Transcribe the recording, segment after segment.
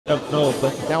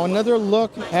Now another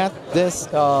look at this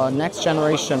next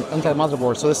generation Intel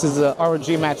motherboard. So this is the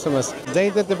ROG Maximus.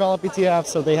 They did develop BTF,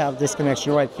 so they have this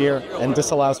connection right here, and this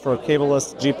allows for a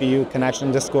cableless GPU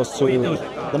connection. This goes to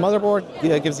the motherboard.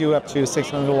 It gives you up to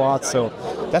 600 watts, so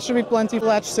that should be plenty.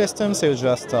 Latch system, so you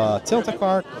just tilt a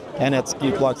card and it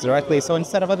plugs directly. So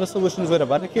instead of other solutions with a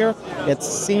button here, it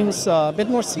seems a bit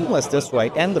more seamless this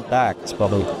way. And the back is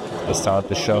probably the start of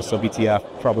the show. So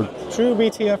BTF, probably true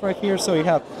BTF right here. So you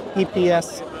have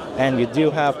EPS, and you do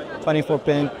have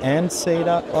 24-pin and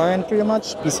SATA, and pretty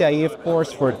much PCIe, of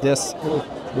course, for this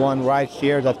one right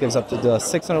here that gives up to the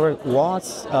 600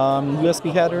 watts,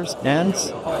 USB headers, and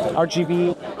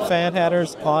RGB fan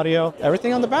headers, audio,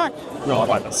 everything on the back.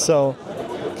 So,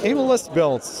 cableless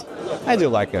builds. I do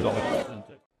like it.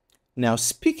 Now,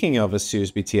 speaking of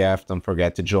ASUS BTF, don't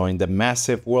forget to join the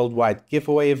massive worldwide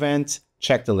giveaway event.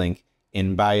 Check the link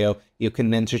in bio. You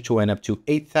can enter to win up to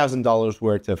 $8,000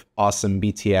 worth of awesome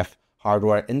BTF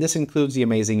hardware, and this includes the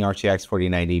amazing RTX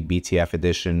 4090 BTF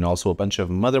edition, and also a bunch of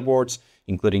motherboards,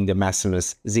 including the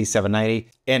Maximus Z790,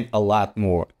 and a lot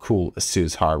more cool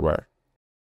ASUS hardware.